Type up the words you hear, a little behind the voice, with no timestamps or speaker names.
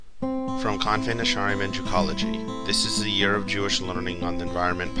From Kanfei Nesharim and Jewcology, this is the Year of Jewish Learning on the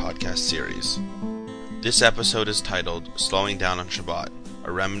Environment podcast series. This episode is titled Slowing Down on Shabbat,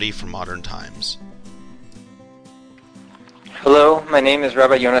 a Remedy for Modern Times. Hello, my name is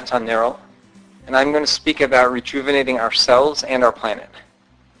Rabbi Yonatan Nerel, and I'm going to speak about rejuvenating ourselves and our planet.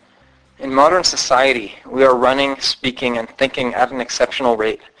 In modern society, we are running, speaking, and thinking at an exceptional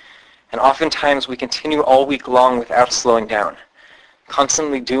rate, and oftentimes we continue all week long without slowing down,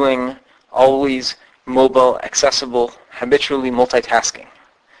 constantly doing, always mobile, accessible, habitually multitasking.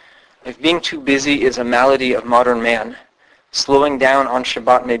 If being too busy is a malady of modern man, slowing down on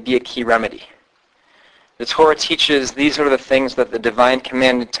Shabbat may be a key remedy. The Torah teaches these are the things that the divine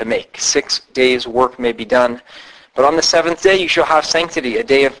commanded to make. 6 days' work may be done, but on the seventh day you shall have sanctity, a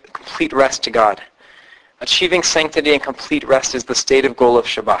day of complete rest to God. Achieving sanctity and complete rest is the stated goal of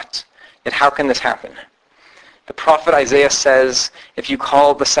Shabbat. Yet how can this happen? The prophet Isaiah says, if you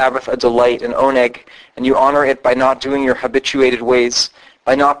call the Sabbath a delight, an oneg, and you honor it by not doing your habituated ways,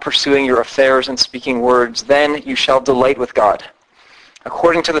 by not pursuing your affairs and speaking words, then you shall delight with God.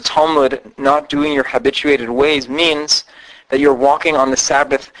 According to the Talmud, not doing your habituated ways means that your walking on the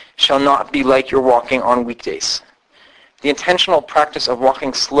Sabbath shall not be like your walking on weekdays. The intentional practice of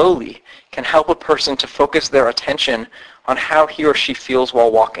walking slowly can help a person to focus their attention on how he or she feels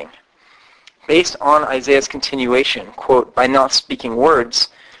while walking. Based on Isaiah's continuation, quote, by not speaking words,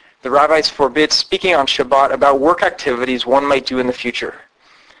 the rabbis forbid speaking on Shabbat about work activities one might do in the future.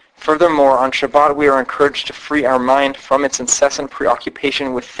 Furthermore, on Shabbat we are encouraged to free our mind from its incessant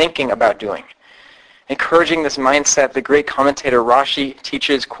preoccupation with thinking about doing. Encouraging this mindset, the great commentator Rashi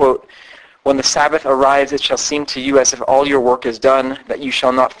teaches, quote, when the Sabbath arrives, it shall seem to you as if all your work is done, that you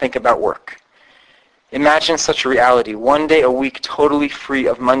shall not think about work. Imagine such a reality, one day a week totally free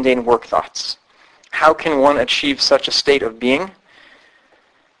of mundane work thoughts. How can one achieve such a state of being?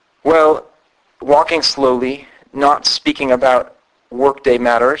 Well, walking slowly, not speaking about workday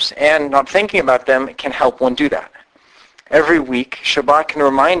matters, and not thinking about them can help one do that. Every week, Shabbat can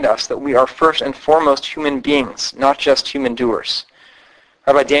remind us that we are first and foremost human beings, not just human doers.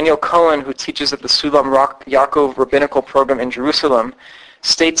 Rabbi Daniel Cohen, who teaches at the Sulam Yaakov Rabbinical Program in Jerusalem,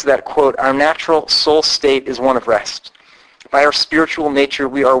 states that, quote, our natural soul state is one of rest. By our spiritual nature,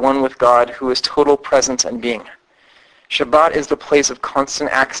 we are one with God, who is total presence and being. Shabbat is the place of constant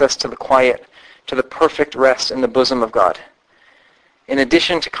access to the quiet, to the perfect rest in the bosom of God. In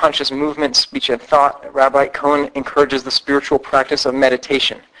addition to conscious movement, speech, and thought, Rabbi Cohen encourages the spiritual practice of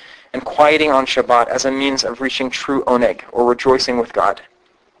meditation and quieting on Shabbat as a means of reaching true oneg, or rejoicing with God.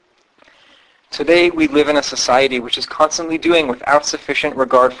 Today, we live in a society which is constantly doing without sufficient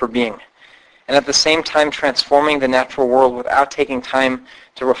regard for being, and at the same time transforming the natural world without taking time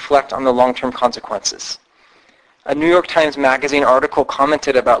to reflect on the long-term consequences. A New York Times Magazine article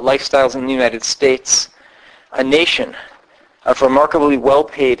commented about lifestyles in the United States, a nation of remarkably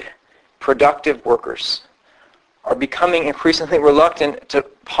well-paid, productive workers are becoming increasingly reluctant to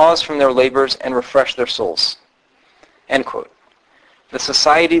pause from their labors and refresh their souls. End quote. The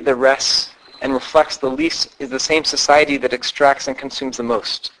society that rests and reflects the least is the same society that extracts and consumes the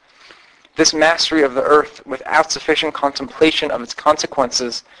most. This mastery of the earth without sufficient contemplation of its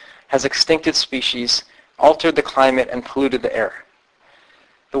consequences has extincted species, altered the climate, and polluted the air.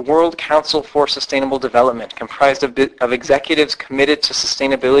 The World Council for Sustainable Development, comprised of executives committed to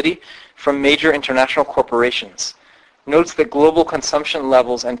sustainability from major international corporations, notes that global consumption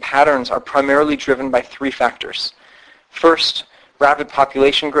levels and patterns are primarily driven by 3 factors. First, rapid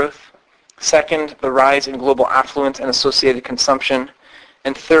population growth. Second, the rise in global affluence and associated consumption.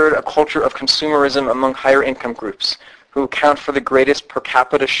 And third, a culture of consumerism among higher income groups, who account for the greatest per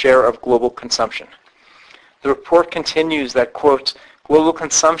capita share of global consumption. The report continues that, quote, global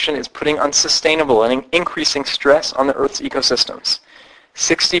consumption is putting unsustainable and increasing stress on the Earth's ecosystems.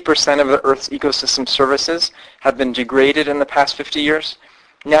 60% of the Earth's ecosystem services have been degraded in the past 50 years.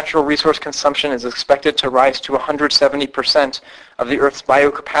 Natural resource consumption is expected to rise to 170% of the Earth's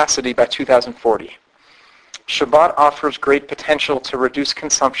biocapacity by 2040. Shabbat offers great potential to reduce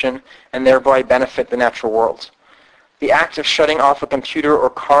consumption and thereby benefit the natural world. The act of shutting off a computer or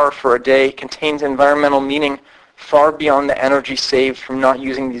car for a day contains environmental meaning far beyond the energy saved from not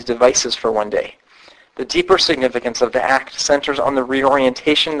using these devices for one day. The deeper significance of the act centers on the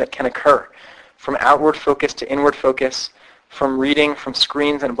reorientation that can occur from outward focus to inward focus, from reading from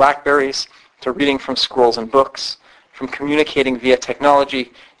screens and BlackBerries to reading from scrolls and books, from communicating via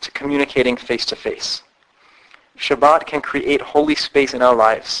technology to communicating face-to-face. Shabbat can create holy space in our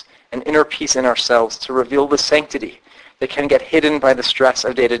lives and inner peace in ourselves to reveal the sanctity that can get hidden by the stress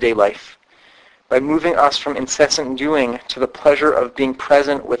of day-to-day life. By moving us from incessant doing to the pleasure of being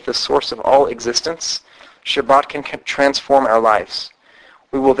present with the source of all existence, Shabbat can transform our lives.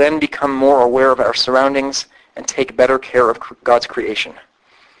 We will then become more aware of our surroundings and take better care of God's creation.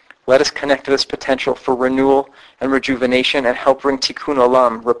 Let us connect to this potential for renewal and rejuvenation and help bring tikkun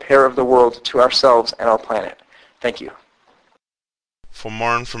olam, repair of the world, to ourselves and our planet. Thank you. For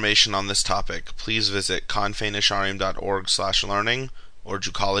more information on this topic, please visit konfeinisharim.org/learning or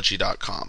jewcology.com.